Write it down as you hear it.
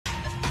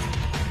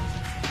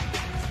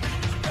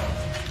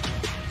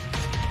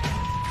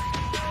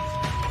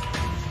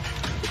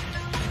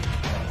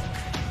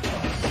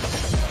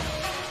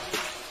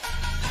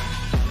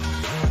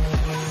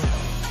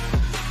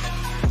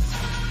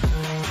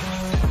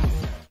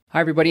Hi,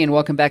 everybody, and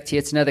welcome back to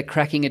yet another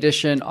cracking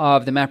edition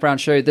of the Matt Brown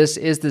Show. This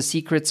is the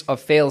Secrets of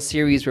Fail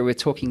series where we're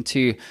talking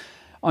to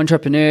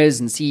entrepreneurs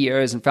and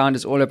CEOs and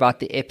founders all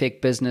about the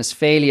epic business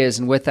failures.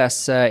 And with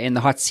us in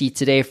the hot seat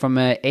today from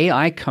an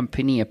AI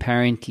company,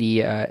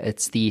 apparently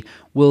it's the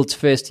world's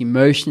first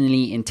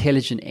emotionally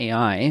intelligent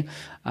AI,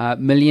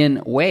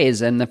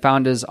 millionways. And the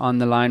founders on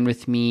the line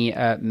with me,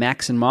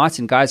 Max and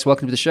Martin. Guys,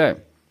 welcome to the show.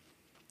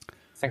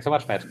 Thanks so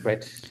much, Matt.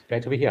 Great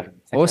to be here.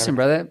 Thanks awesome,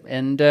 brother.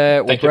 And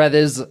or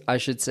brothers, I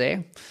should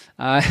say.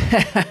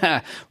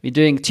 We're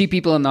doing two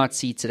people in that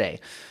seat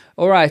today.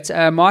 All right,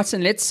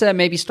 Martin, let's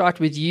maybe start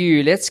with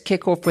you. Let's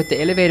kick off with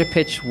the elevator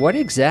pitch. What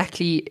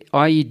exactly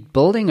are you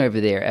building over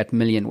there at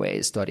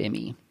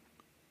millionways.me?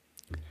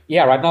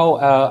 Yeah, right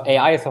now,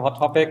 AI is a hot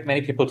topic.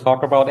 Many people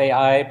talk about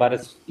AI, but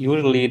it's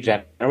usually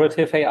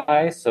generative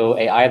AI. So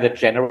AI that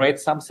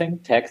generates something,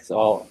 text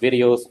or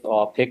videos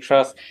or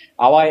pictures.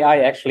 Our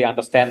AI actually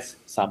understands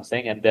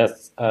something. And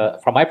there's,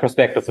 from my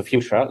perspective, the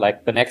future.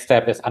 Like the next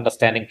step is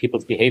understanding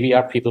people's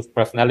behavior, people's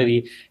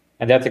personality.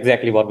 And that's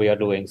exactly what we are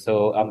doing.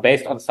 So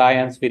based on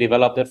science, we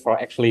developed it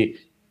for actually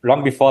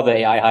long before the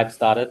AI hype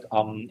started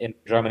in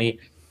Germany.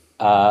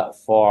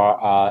 For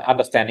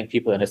understanding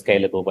people in a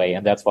scalable way.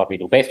 And that's what we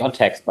do, based on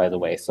text, by the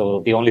way.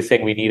 So the only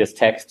thing we need is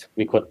text.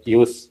 We could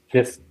use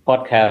this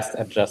podcast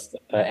and just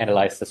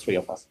analyze the three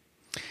of us.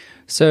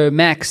 So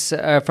Max,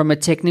 from a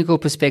technical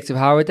perspective,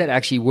 how would that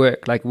actually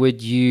work? Like,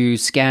 would you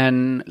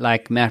scan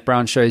like Matt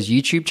Brown Show's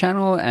YouTube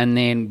channel and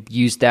then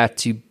use that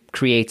to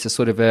create a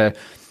sort of a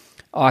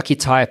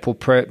archetype or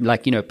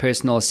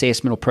personal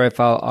assessment or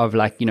profile of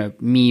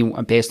me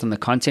based on the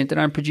content that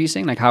I'm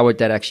producing? Like, how would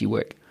that actually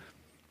work?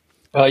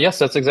 Yes,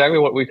 that's exactly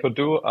what we could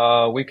do.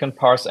 We can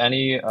parse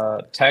any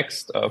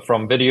text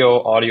from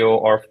video, audio,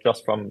 or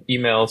just from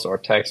emails or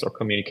text or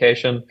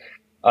communication,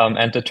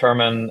 and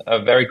determine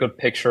a very good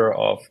picture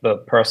of the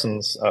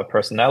person's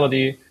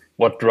personality,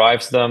 what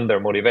drives them, their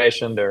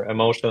motivation, their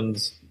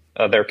emotions,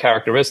 their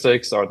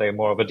characteristics. Are they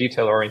more of a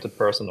detail-oriented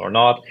person or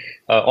not?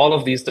 All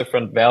of these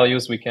different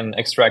values we can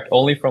extract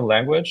only from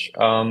language.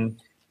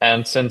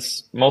 And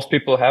since most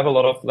people have a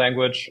lot of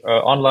language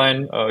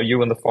online,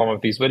 you in the form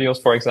of these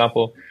videos, for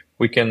example,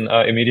 we can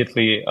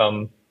immediately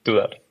do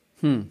that.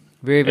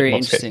 Very, very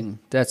interesting.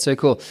 That's so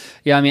cool.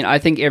 Yeah, I mean, I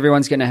think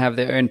everyone's going to have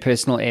their own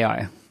personal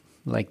AI.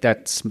 Like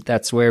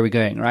that's where we're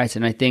going, right?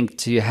 And I think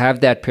to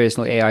have that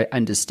personal AI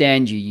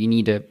understand you, you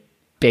need a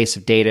base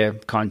of data,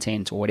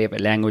 content, or whatever,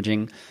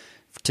 languaging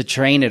to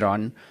train it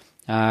on.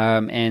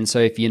 And so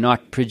if you're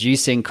not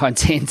producing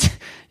content,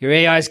 your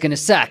AI is going to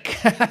suck.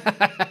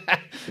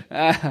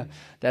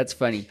 That's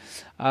funny.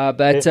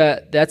 But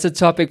that's a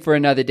topic for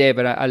another day.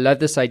 But I love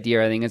this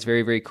idea. I think it's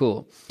very, very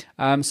cool.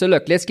 So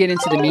look, let's get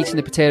into the meat and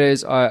the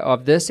potatoes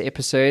of this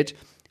episode.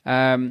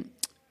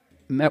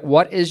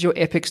 What is your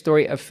epic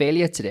story of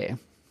failure today?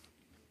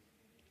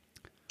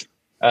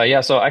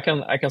 So I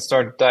can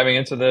start diving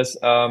into this.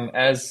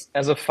 As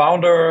a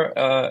founder,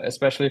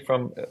 especially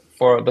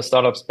for the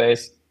startup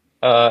space,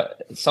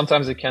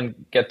 sometimes it can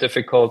get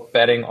difficult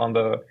betting on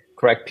the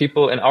correct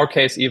people. In our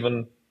case,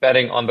 even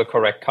betting on the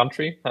correct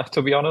country,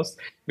 to be honest,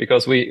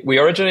 because we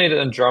originated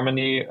in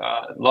Germany,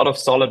 a lot of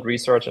solid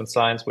research and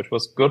science, which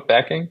was good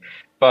backing.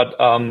 But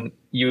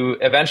you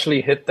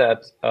eventually hit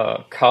that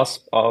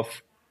cusp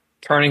of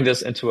turning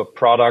this into a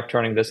product,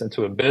 turning this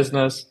into a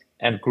business,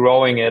 and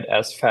growing it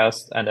as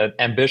fast and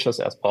ambitious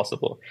as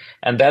possible.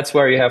 And that's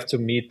where you have to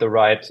meet the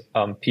right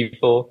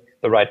people,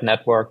 the right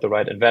network, the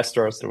right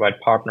investors, the right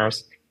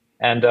partners.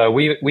 And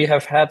we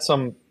have had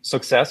some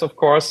success, of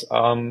course,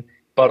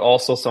 but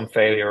also some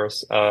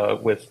failures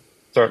with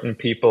certain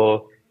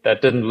people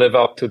that didn't live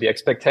up to the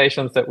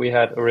expectations that we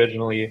had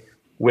originally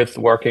with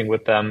working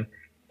with them.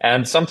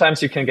 And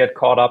sometimes you can get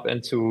caught up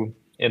into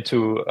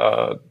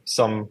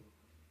some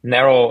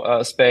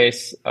narrow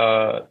space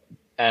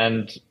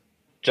and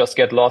just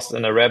get lost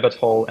in a rabbit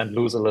hole and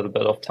lose a little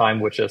bit of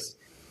time,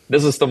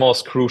 this is the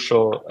most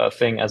crucial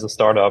thing as a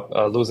startup,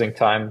 losing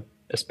time,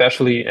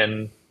 especially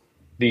in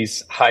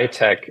these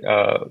high-tech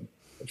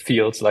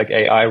fields like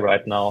AI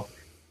right now.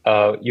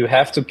 You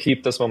have to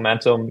keep this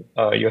momentum.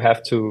 You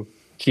have to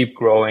keep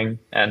growing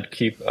and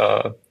keep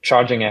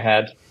charging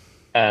ahead.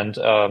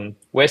 And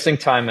wasting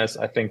time is,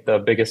 I think, the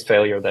biggest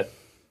failure that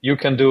you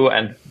can do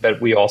and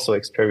that we also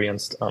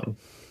experienced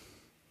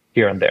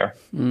here and there.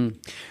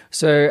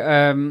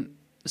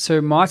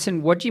 So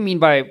Martin, what do you mean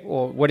by,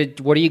 or what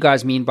do you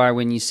guys mean by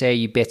when you say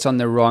you bet on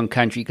the wrong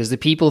country? Because the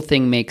people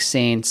thing makes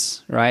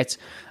sense, right?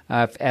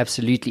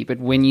 Absolutely. But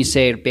when you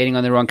say betting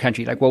on the wrong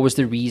country, like what was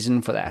the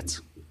reason for that?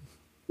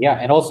 Yeah,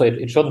 and also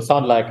it shouldn't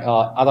sound like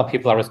other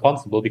people are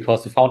responsible,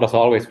 because the founders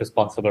are always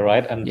responsible,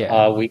 right? And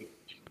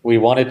we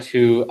wanted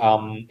to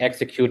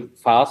execute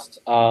fast.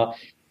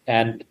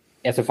 And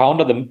as a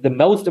founder, the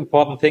most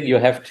important thing you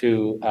have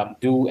to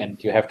do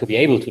and you have to be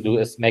able to do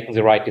is making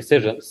the right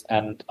decisions.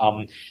 And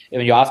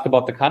when you ask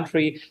about the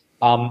country,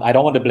 I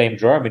don't want to blame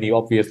Germany.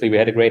 Obviously, we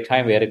had a great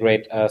time. We had a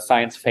great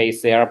science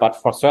phase there. But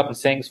for certain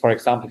things, for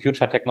example,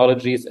 future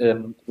technologies,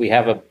 we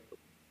have a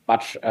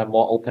much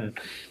more open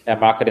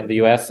market in the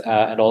US,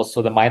 and also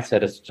the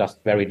mindset is just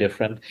very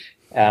different.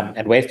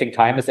 And wasting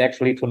time is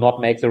actually to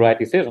not make the right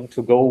decision,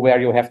 to go where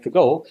you have to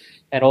go,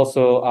 and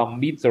also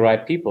meet the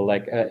right people.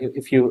 Like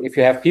if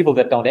you have people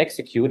that don't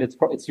execute,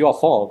 it's your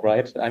fault,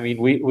 right? I mean,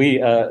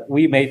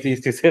 we made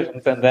these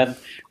decisions, and then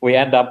we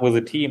end up with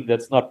a team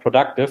that's not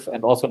productive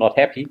and also not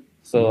happy.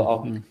 So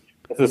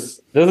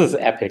this is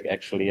epic,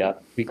 actually. Yeah,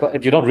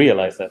 because you don't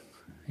realize that.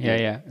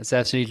 Yeah, it's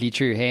absolutely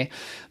true. Hey,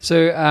 so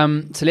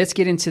so let's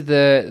get into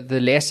the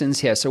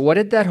lessons here. So what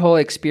did that whole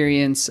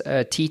experience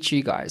teach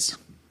you guys?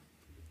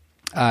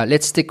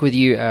 Let's stick with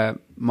you,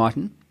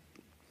 Martin.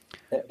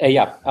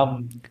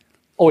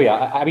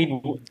 I mean,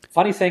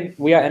 funny thing,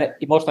 we are an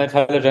emotional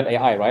intelligent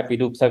AI, right? We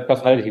do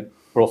personality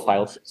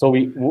profiles. So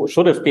we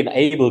should have been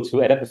able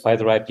to identify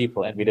the right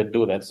people, and we didn't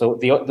do that. So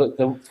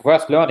the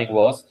first learning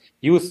was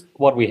use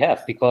what we have,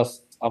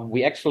 because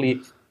we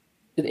actually,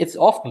 it's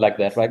often like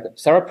that, right?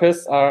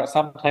 Therapists are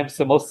sometimes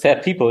the most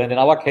sad people. And in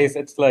our case,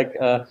 it's like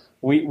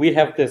we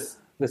have this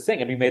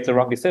thing and we made the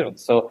wrong decision.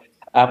 So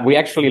we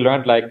actually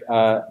learned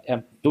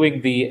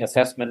doing the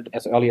assessment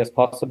as early as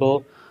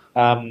possible,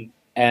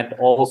 and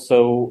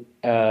also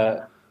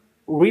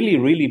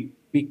really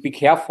be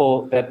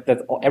careful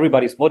that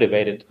everybody's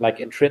motivated, like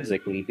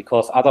intrinsically,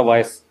 because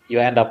otherwise you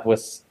end up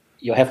with,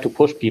 you have to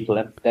push people,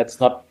 and that's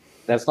not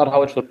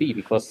how it should be,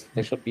 because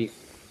they should be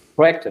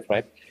proactive,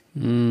 right?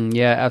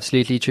 Yeah,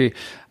 absolutely true.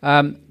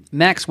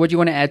 Max, what do you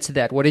want to add to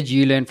that? What did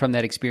you learn from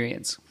that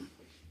experience?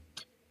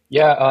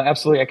 Yeah,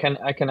 absolutely.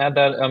 I can add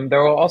that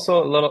there were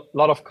also a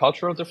lot of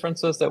cultural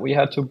differences that we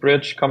had to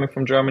bridge coming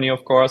from Germany,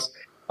 of course.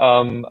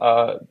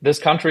 This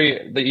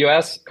country, the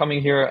US,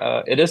 coming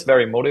here, it is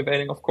very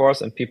motivating, of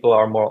course, and people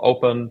are more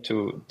open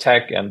to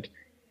tech and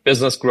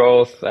business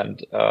growth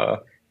and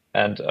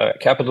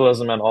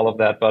capitalism and all of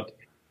that. But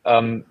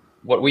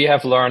what we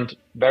have learned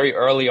very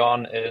early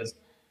on is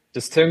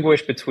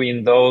distinguish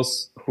between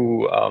those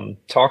who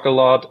talk a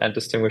lot and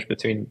distinguish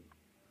between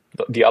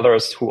the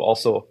others who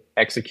also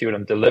execute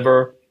and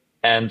deliver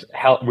and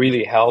help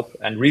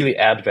and really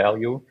add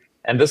value.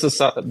 And this is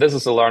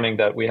a learning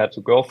that we had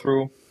to go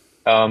through.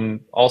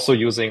 Also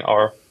using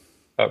our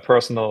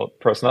personality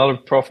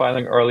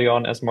profiling early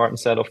on, as Martin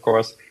said, of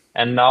course.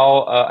 And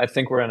now I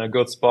think we're in a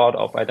good spot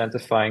of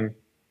identifying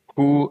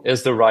who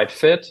is the right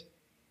fit,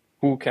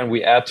 who can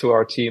we add to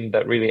our team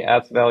that really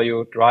adds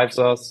value, drives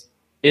us,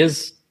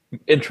 is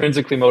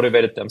intrinsically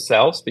motivated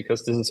themselves,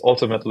 because this is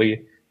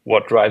ultimately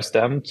what drives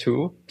them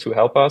to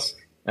help us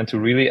and to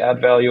really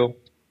add value.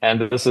 And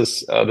this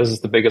is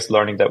the biggest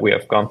learning that we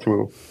have gone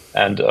through.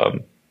 And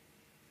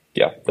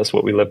that's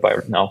what we live by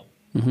right now.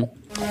 Mm-hmm.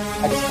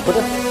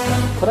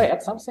 Could I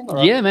add something?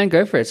 Or? Yeah, man,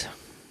 go for it.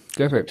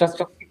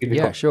 Just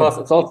yeah, sure. Because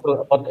it's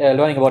also about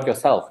learning about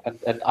yourself.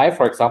 And I,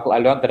 for example, I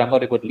learned that I'm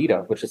not a good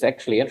leader, which is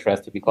actually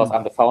interesting, because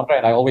I'm the founder,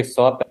 and I always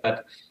thought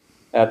that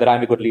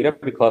I'm a good leader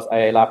because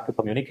I love to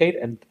communicate,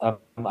 and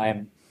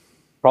I'm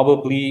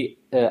probably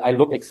I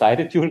look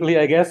excited usually,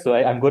 I guess. So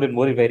I'm good at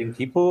motivating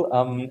people,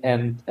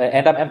 and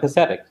I'm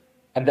empathetic.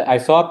 And I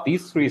thought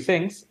these three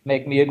things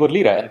make me a good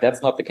leader, and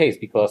that's not the case,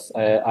 because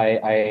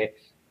I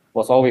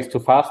was always too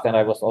fast, and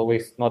I was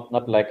always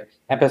not like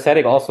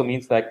empathetic. Also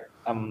means like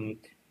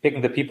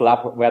picking the people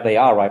up where they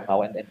are right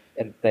now,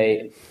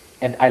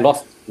 and I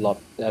lost a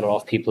lot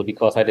of people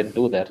because I didn't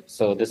do that.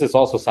 So this is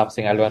also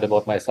something I learned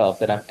about myself,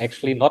 that I'm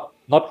actually not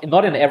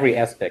in every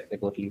aspect a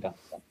good leader.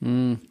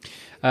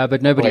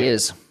 But nobody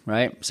is,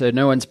 right? So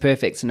no one's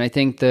perfect. And I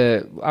think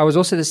I was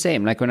also the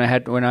same. Like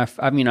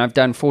I've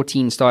done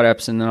 14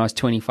 startups in the last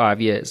 25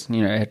 years,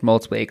 I had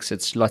multiple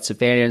exits, lots of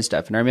failure and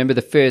stuff. And I remember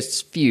the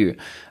first few,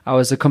 I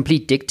was a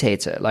complete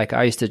dictator. Like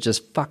I used to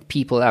just fuck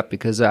people up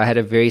because I had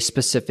a very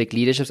specific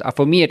leadership.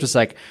 For me, it was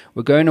like,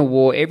 we're going to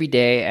war every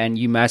day and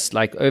you must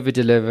like over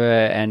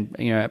deliver and,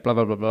 blah,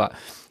 blah, blah, blah.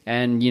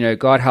 And,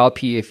 God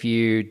help you if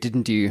you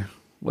didn't do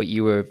what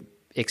you were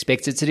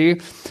expected to do.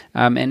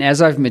 And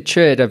as I've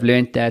matured, I've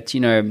learned that,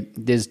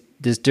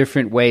 there's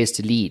different ways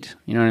to lead,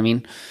 you know what I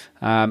mean?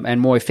 And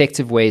more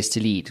effective ways to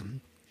lead.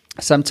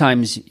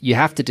 Sometimes you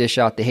have to dish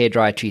out the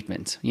hairdryer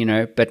treatment,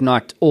 but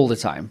not all the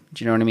time.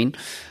 Do you know what I mean?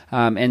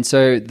 And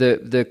so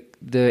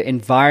the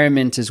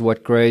environment is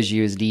what grows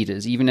you as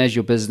leaders, even as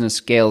your business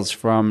scales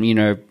from,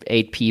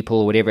 8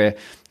 people, whatever,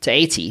 to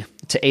 80,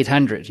 to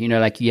 800, you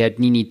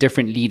need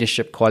different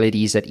leadership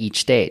qualities at each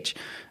stage.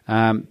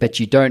 But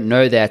you don't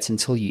know that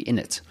until you're in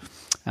it.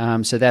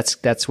 So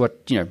that's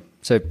what,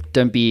 so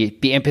don't be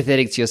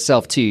empathetic to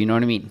yourself too. You know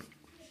what I mean?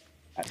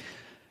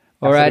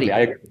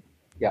 Alrighty.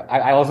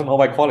 I also know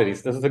my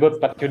qualities. This is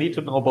but you need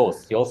to know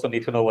both. You also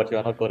need to know what you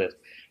are not good at.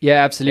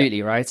 Yeah, absolutely.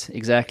 Yeah. Right.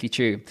 Exactly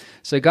true.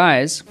 So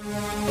guys,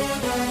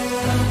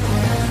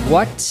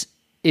 what,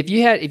 if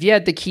you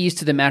had the keys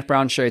to the Matt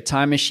Brown Show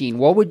time machine,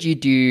 what would you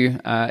do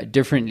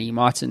differently?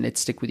 Martin, let's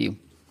stick with you.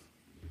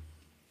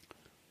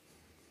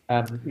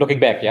 Looking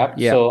back, yeah.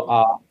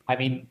 So,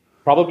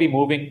 probably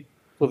moving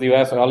to the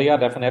US earlier,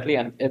 definitely.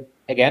 And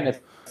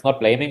it's not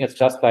blaming. It's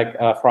just like,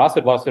 for us,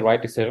 it was the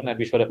right decision and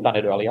we should have done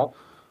it earlier.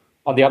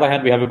 On the other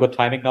hand, we have a good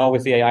timing now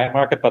with the AI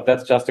market, but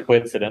that's just a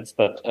coincidence.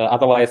 But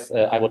otherwise,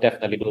 I would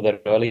definitely do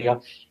that earlier.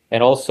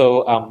 And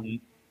also,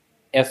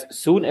 as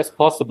soon as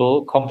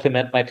possible,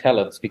 complement my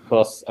talents,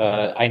 because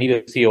I need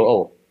a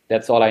COO.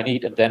 That's all I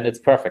need, and then it's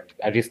perfect.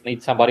 I just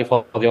need somebody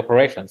for the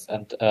operations.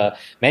 And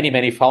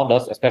many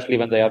founders, especially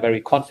when they are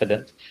very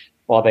confident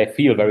or they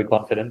feel very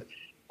confident,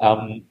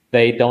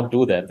 they don't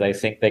do that. They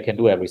think they can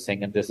do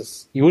everything, and this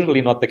is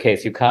usually not the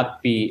case. You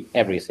can't be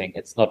everything.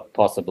 It's not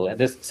possible. And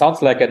this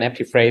sounds like an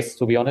empty phrase,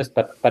 to be honest,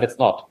 but it's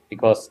not,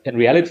 because in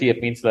reality,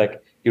 it means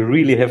like you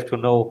really have to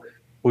know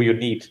who you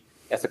need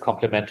as a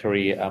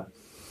complementary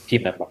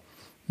team member.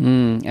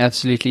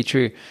 Absolutely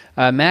true.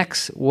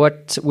 Max,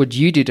 what would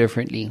you do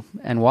differently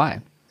and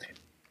why?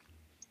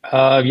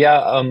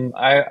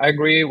 I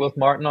agree with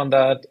Martin on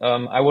that.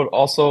 I would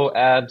also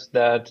add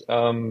that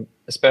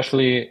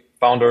especially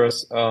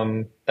founders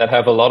that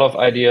have a lot of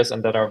ideas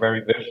and that are very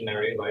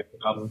visionary, like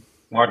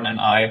Martin and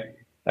I,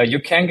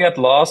 you can get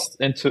lost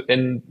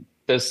in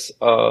this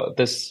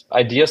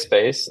idea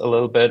space a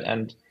little bit.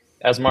 And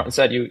as Martin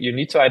said, you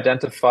need to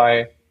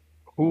identify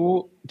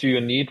who do you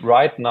need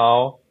right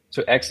now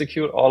to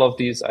execute all of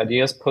these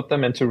ideas, put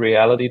them into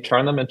reality,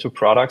 turn them into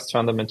products,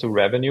 turn them into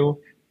revenue,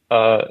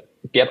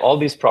 get all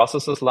these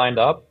processes lined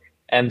up,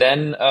 and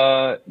then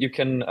you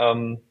can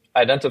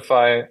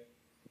identify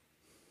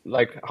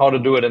like how to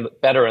do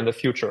it better in the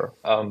future.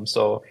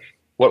 So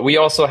what we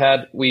also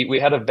had, we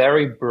had a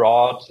very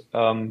broad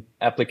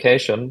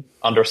application,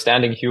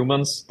 understanding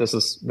humans. This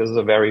is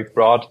a very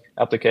broad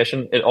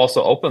application. It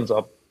also opens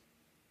up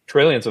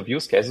trillions of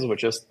use cases,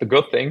 which is the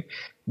good thing.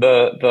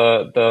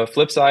 The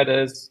flip side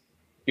is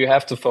you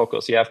have to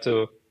focus. You have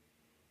to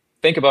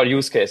think about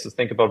use cases,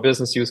 think about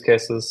business use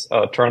cases,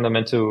 turn them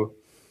into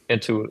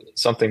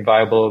something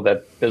viable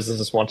that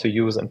businesses want to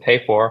use and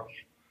pay for.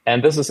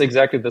 And this is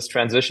exactly this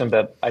transition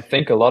that I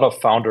think a lot of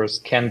founders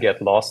can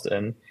get lost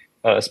in,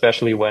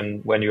 especially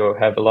when you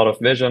have a lot of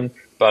vision,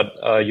 but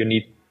you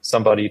need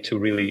somebody to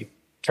really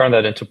turn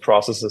that into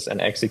processes and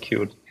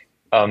execute.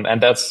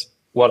 And that's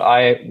what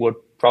I would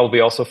probably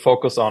also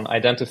focus on,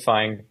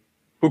 identifying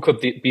who could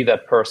be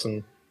that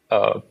person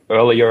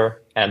earlier,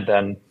 and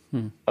then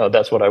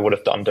that's what I would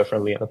have done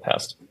differently in the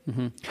past.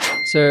 Mm-hmm.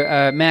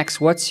 So, Max,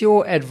 what's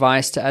your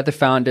advice to other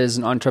founders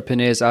and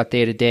entrepreneurs out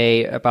there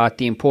today about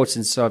the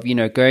importance of,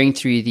 going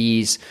through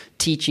these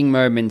teaching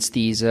moments,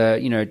 these,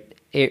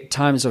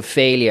 times of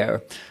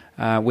failure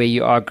where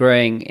you are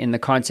growing in the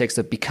context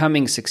of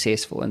becoming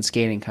successful and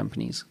scaling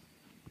companies?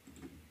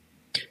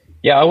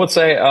 Yeah, I would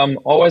say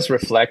always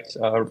reflect.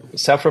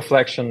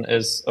 Self-reflection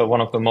is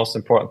one of the most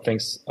important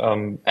things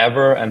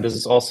ever. And this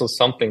is also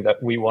something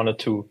that we wanted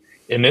to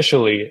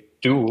initially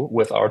do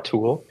with our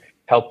tool,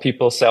 help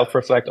people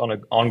self-reflect on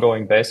an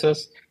ongoing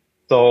basis.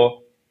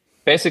 So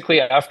basically,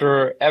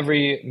 after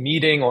every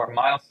meeting or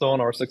milestone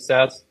or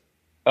success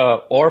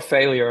or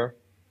failure,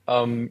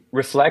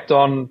 reflect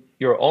on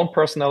your own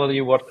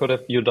personality. What could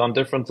have you done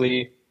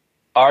differently?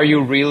 Are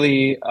you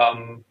really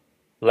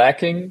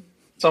lacking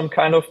some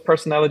kind of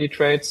personality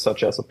traits,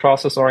 such as a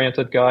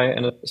process-oriented guy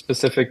in a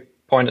specific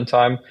point in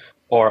time?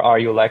 Or are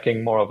you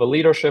lacking more of a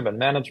leadership and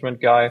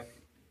management guy?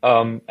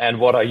 And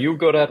what are you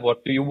good at?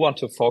 What do you want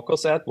to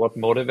focus at? What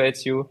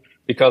motivates you?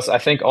 Because I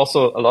think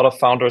also a lot of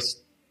founders,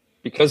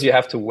 because you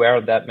have to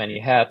wear that many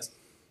hats,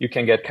 you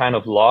can get kind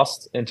of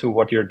lost into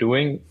what you're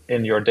doing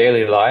in your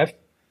daily life.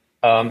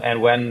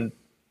 And when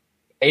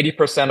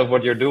 80% of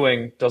what you're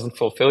doing doesn't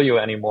fulfill you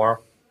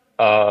anymore,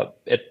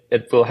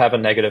 it will have a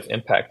negative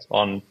impact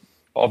on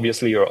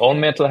obviously your own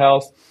mental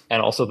health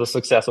and also the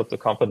success of the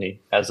company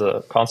as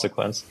a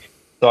consequence.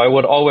 So I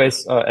would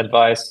always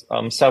advise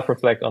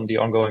self-reflect on the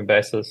ongoing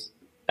basis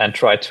and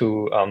try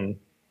to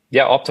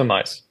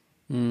optimize.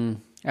 Absolutely.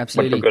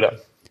 What you're good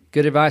at.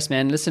 Good advice,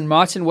 man. Listen,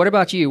 Martin, what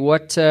about you?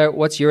 What's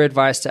your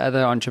advice to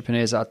other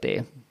entrepreneurs out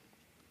there?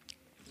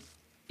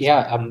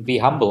 Yeah, be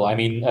humble. I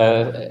mean,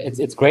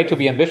 it's great to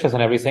be ambitious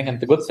and everything.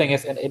 And the good thing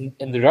is in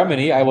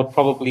Germany, I would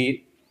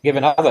probably give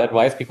another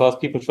advice, because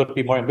people should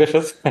be more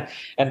ambitious.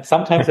 And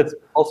sometimes it's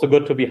also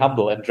good to be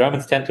humble. And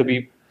Germans tend to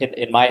be,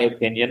 in my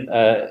opinion,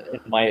 in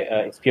my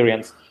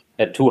experience,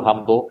 too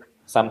humble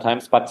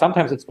sometimes. But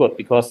sometimes it's good,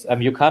 because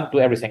you can't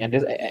do everything. And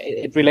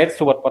it relates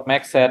to what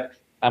Max said,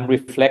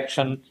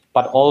 reflection,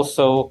 but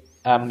also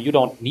you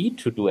don't need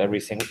to do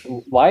everything.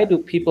 Why do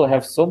people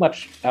have so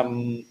much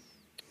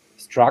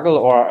struggle,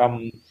 or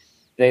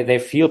they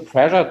feel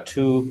pressure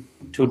to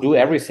do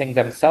everything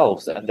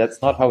themselves? And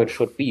that's not how it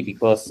should be,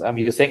 because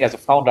you think as a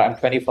founder, I'm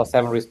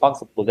 24/7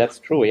 responsible. That's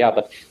true, yeah,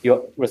 but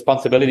your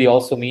responsibility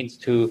also means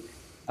to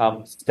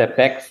step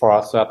back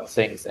for certain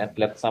things and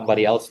let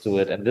somebody else do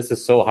it. And this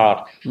is so hard.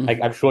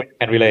 I'm sure you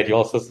can relate.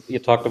 You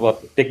talked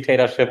about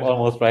dictatorship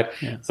almost, right?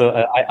 Yeah. So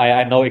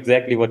I know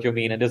exactly what you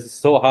mean. And this is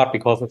so hard,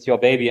 because it's your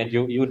baby and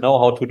you know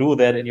how to do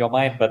that in your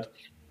mind, but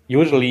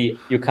usually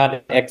you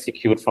can't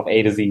execute from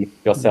A to Z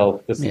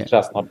yourself. This is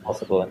just not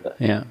possible.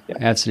 Yeah,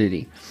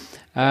 absolutely.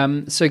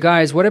 So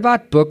guys, what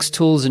about books,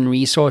 tools, and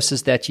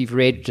resources that you've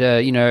read,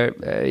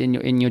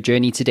 in your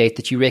journey to date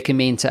that you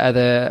recommend to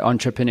other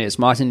entrepreneurs?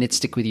 Martin, let's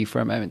stick with you for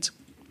a moment.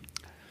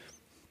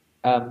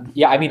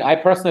 I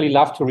personally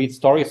love to read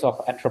stories of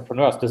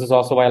entrepreneurs. This is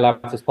also why I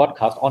love this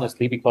podcast,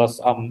 honestly,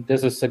 because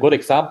this is a good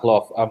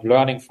example of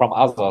learning from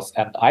others.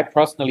 And I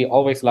personally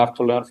always love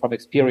to learn from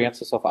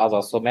experiences of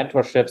others. So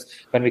mentorships,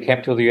 when we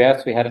came to the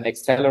US, we had an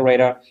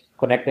accelerator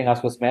connecting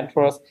us with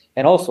mentors.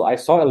 And also I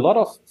saw a lot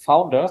of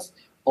founders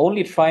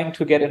only trying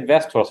to get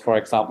investors, for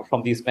example,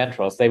 from these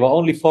mentors. They were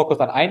only focused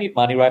on, I need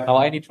money right now,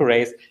 I need to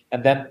raise.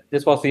 And then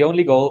this was the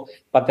only goal,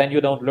 but then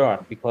you don't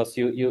learn because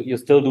you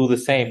still do the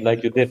same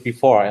like you did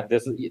before. And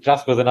this is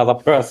just with another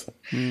person.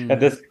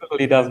 And this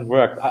really doesn't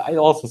work. I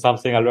also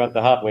something I learned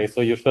the hard way.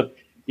 So you should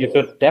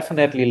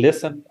definitely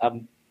listen.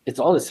 It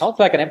sounds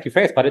like an empty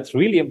phrase, but it's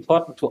really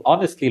important to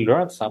honestly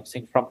learn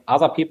something from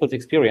other people's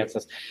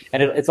experiences.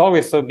 And it's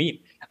always so mean.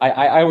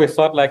 I always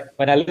thought, like,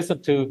 when I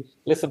listened to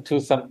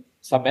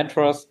some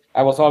mentors,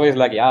 I was always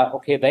like, yeah,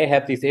 okay, they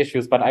had these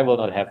issues, but I will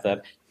not have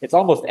that. It's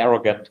almost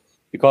arrogant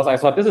because I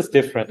thought this is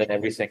different than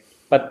everything.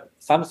 But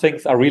some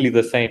things are really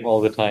the same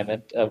all the time.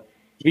 And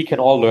we can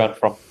all learn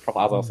from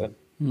others. And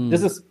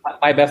this is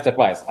my best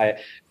advice. I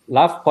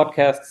love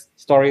podcasts,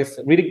 stories,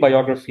 reading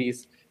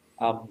biographies,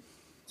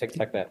 things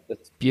like that.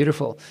 It's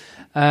beautiful.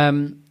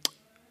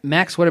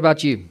 Max, what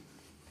about you?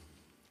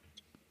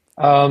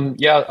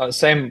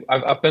 Same.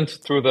 I've been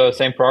through the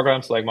same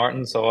programs like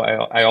Martin, so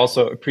I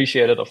also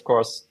appreciated, of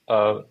course,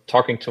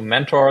 talking to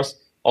mentors,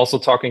 also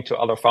talking to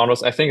other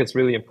founders. I think it's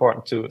really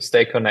important to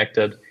stay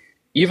connected,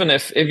 even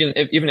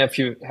if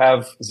you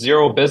have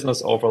zero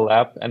business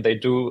overlap and they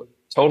do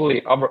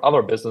totally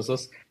other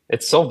businesses.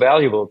 It's so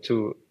valuable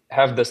to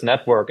have this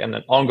network and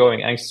an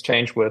ongoing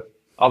exchange with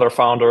other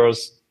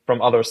founders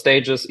from other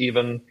stages,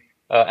 even,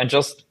 and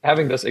just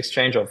having this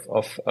exchange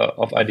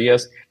of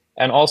ideas.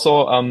 And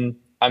also,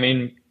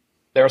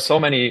 there are so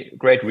many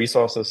great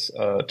resources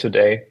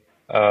today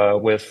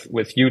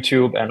with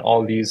YouTube and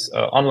all these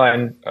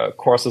online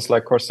courses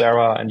like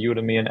Coursera and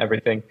Udemy and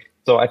everything.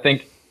 So I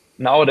think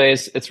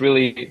nowadays it's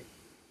really,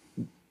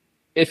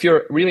 if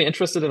you're really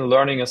interested in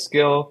learning a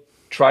skill,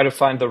 try to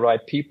find the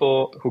right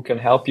people who can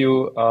help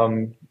you,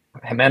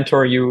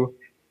 mentor you,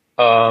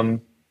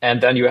 and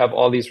then you have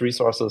all these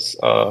resources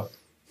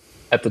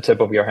at the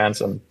tip of your hands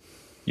and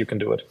you can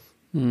do it.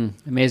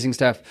 Amazing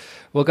stuff.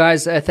 Well,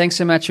 guys, thanks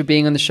so much for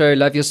being on the show.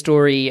 Love your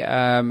story.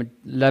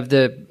 Love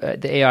the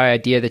AI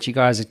idea that you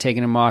guys are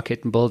taking to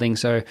market and building.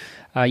 So,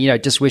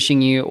 just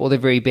wishing you all the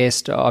very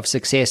best of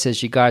success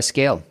as you guys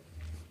scale.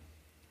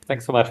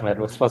 Thanks so much, Matt.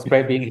 It was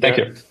great being here. Thank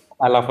you.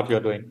 I love what you're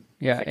doing.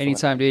 Yeah, Thanks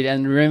anytime, dude.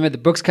 And remember, the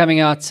book's coming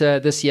out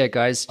this year,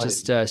 guys,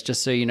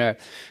 just so you know.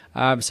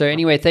 So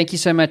anyway, thank you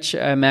so much,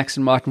 Max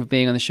and Martin, for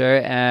being on the show.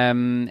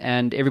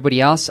 And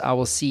everybody else, I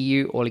will see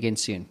you all again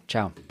soon.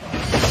 Ciao.